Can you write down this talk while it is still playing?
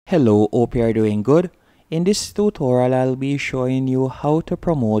Hello, hope you are doing good. In this tutorial, I'll be showing you how to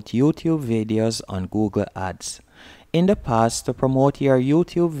promote YouTube videos on Google Ads. In the past, to promote your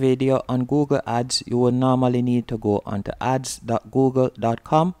YouTube video on Google Ads, you would normally need to go onto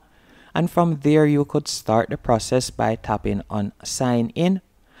ads.google.com, and from there you could start the process by tapping on Sign In.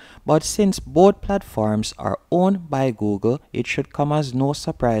 But since both platforms are owned by Google, it should come as no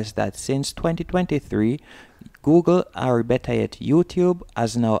surprise that since 2023, Google, or better yet YouTube,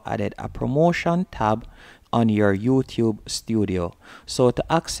 has now added a promotion tab on your YouTube Studio. So to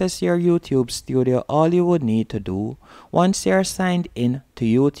access your YouTube Studio, all you would need to do, once you're signed in to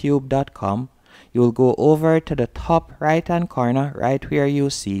youtube.com, you'll go over to the top right hand corner, right where you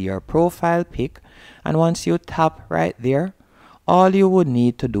see your profile pic, and once you tap right there, all you would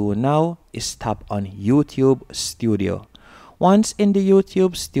need to do now is tap on YouTube Studio. Once in the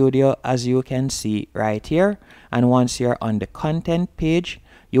YouTube Studio, as you can see right here, and once you're on the content page,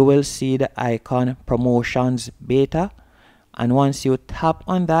 you will see the icon Promotions Beta, and once you tap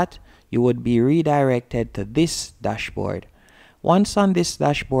on that, you would be redirected to this dashboard. Once on this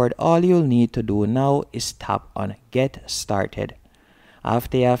dashboard, all you'll need to do now is tap on Get Started.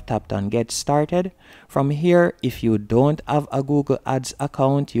 After you have tapped on Get Started, from here, if you don't have a Google Ads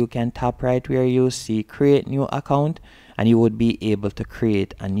account, you can tap right where you see Create New Account, and you would be able to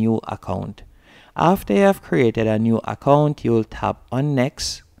create a new account. After you have created a new account, you'll tap on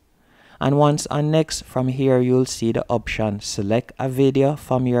Next, and once on Next, from here you'll see the option Select a video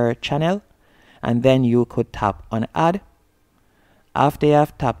from your channel, and then you could tap on Add. After you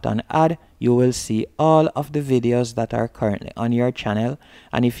have tapped on Add, you will see all of the videos that are currently on your channel,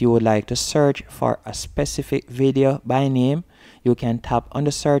 and if you would like to search for a specific video by name, you can tap on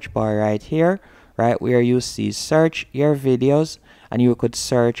the search bar right here, right where you see Search Your Videos, and you could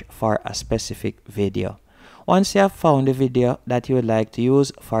search for a specific video. Once you have found the video that you would like to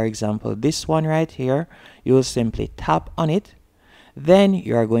use, for example this one right here, you will simply tap on it. Then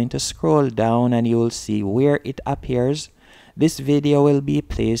you are going to scroll down and you will see where it appears. This video will be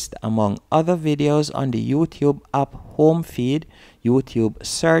placed among other videos on the YouTube app home feed, YouTube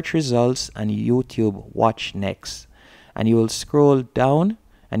search results, and YouTube watch next. And you will scroll down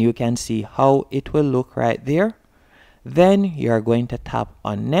and you can see how it will look right there. Then you are going to tap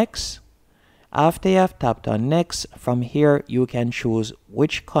on Next. After you have tapped on Next, from here you can choose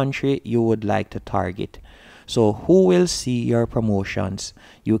which country you would like to target. So who will see your promotions?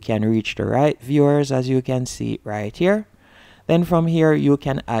 You can reach the right viewers, as you can see right here. Then from here you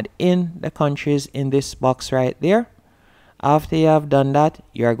can add in the countries in this box right there. After you have done that,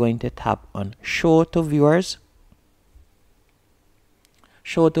 you are going to tap on Show to Viewers.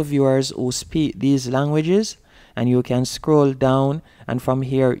 Show to viewers who speak these languages, and you can scroll down, and from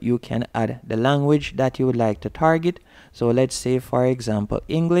here you can add the language that you would like to target. So let's say for example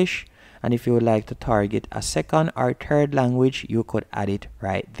English, and if you would like to target a second or third language, you could add it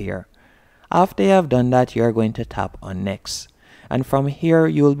right there. After you have done that, you are going to tap on Next, and from here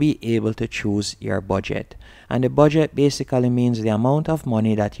you will be able to choose your budget, and the budget basically means the amount of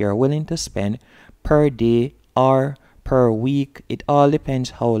money that you're willing to spend per day or per week. It all depends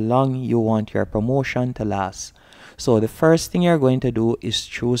how long you want your promotion to last. So the first thing you're going to do is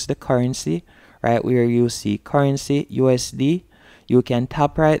choose the currency, right where you see currency USD. You can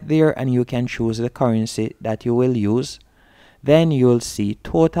tap right there and you can choose the currency that you will use. Then you'll see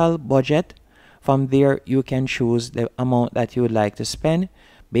total budget. From there you can choose the amount that you would like to spend.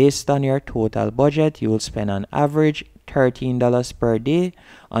 Based on your total budget, you will spend on average $13 per day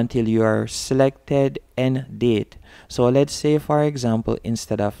until your selected end date. So let's say for example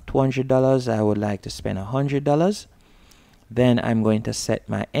instead of $200, I would like to spend $100. Then I'm going to set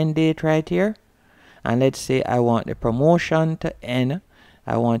my end date right here, and let's say I want the promotion to end.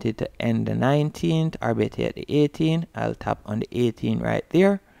 I want it to end the 19th, or better yet the 18th. I'll tap on the 18th right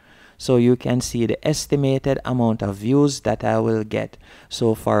there. So you can see the estimated amount of views that I will get.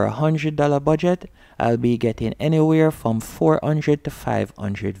 So for $100 budget, I'll be getting anywhere from 400 to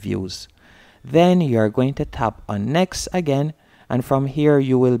 500 views. Then you're going to tap on Next again, and from here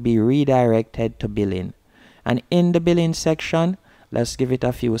you will be redirected to billing. And in the billing section, let's give it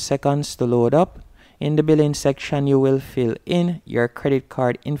a few seconds to load up. In the billing section, you will fill in your credit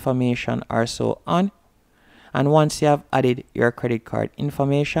card information or so on. And once you have added your credit card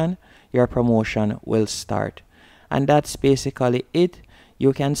information, your promotion will start. And that's basically it.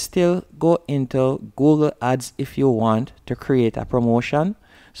 You can still go into Google Ads if you want to create a promotion.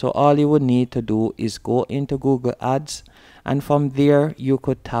 So all you would need to do is go into Google Ads, and from there you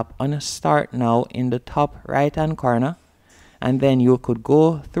could tap on Start Now in the top right hand corner, and then you could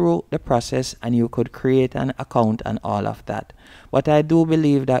go through the process and you could create an account and all of that. But I do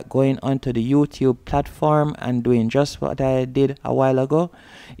believe that going onto the YouTube platform and doing just what I did a while ago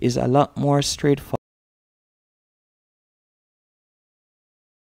is a lot more straightforward.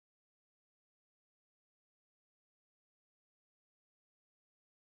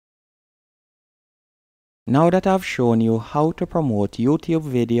 Now that I've shown you how to promote YouTube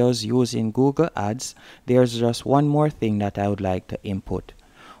videos using Google Ads, there's just one more thing that I would like to input.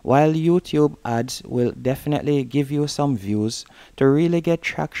 While YouTube ads will definitely give you some views, to really get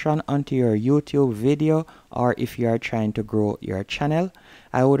traction onto your YouTube video, or if you are trying to grow your channel,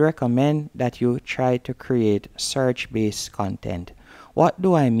 I would recommend that you try to create search-based content. What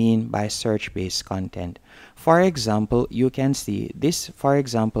do I mean by search-based content? For example, you can see this, for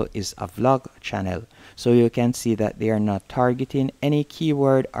example, is a vlog channel. So you can see that they are not targeting any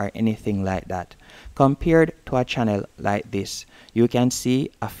keyword or anything like that. Compared to a channel like this, you can see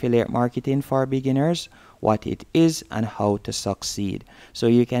affiliate marketing for beginners, what it is and how to succeed. So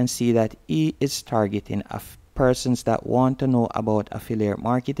you can see that he is targeting persons that want to know about affiliate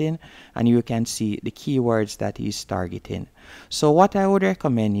marketing, and you can see the keywords that he's targeting. So what I would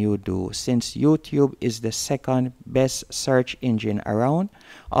recommend you do, since YouTube is the second best search engine around,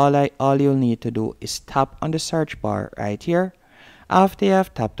 all you'll need to do is tap on the search bar right here. After you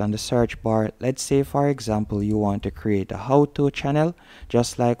have tapped on the search bar, let's say for example you want to create a how-to channel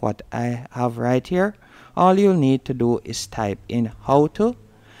just like what I have right here. All you'll need to do is type in how to.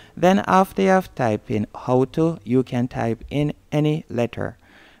 Then after you have typed in how to, you can type in any letter.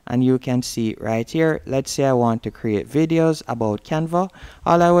 And you can see right here, let's say I want to create videos about Canva.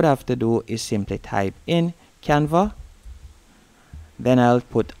 All I would have to do is simply type in Canva. Then I'll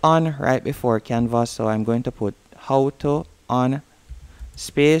put on right before Canva. So I'm going to put how to on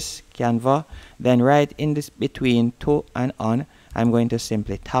space Canva. Then right in this between to and on, I'm going to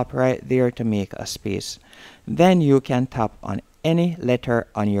simply tap right there to make a space. Then you can tap on any letter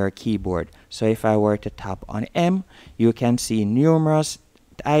on your keyboard. So if I were to tap on M, you can see numerous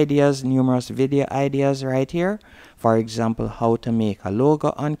ideas, numerous video ideas right here. For example, how to make a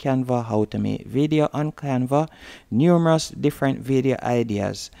logo on Canva, how to make video on Canva, numerous different video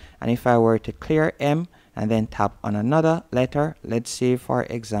ideas. And if I were to clear M and then tap on another letter, let's say for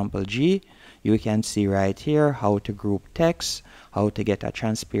example G, you can see right here how to group text, how to get a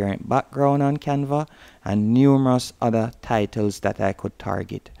transparent background on Canva, and numerous other titles that I could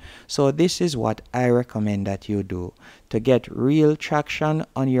target. So this is what I recommend that you do to get real traction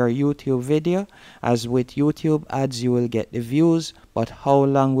on your YouTube video. As with YouTube ads, you will get the views, but how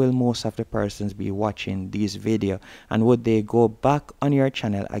long will most of the persons be watching these videos, and would they go back on your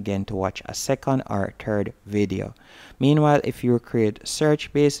channel again to watch a second or third video? Meanwhile, if you create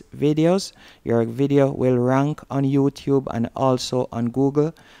search-based videos, your video will rank on YouTube and also on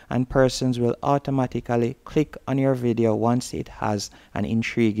Google, and persons will automatically click on your video once it has an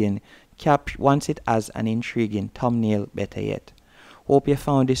intriguing thumbnail, better yet. Hope you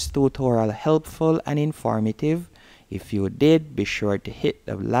found this tutorial helpful and informative. If you did, be sure to hit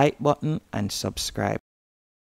the like button and subscribe.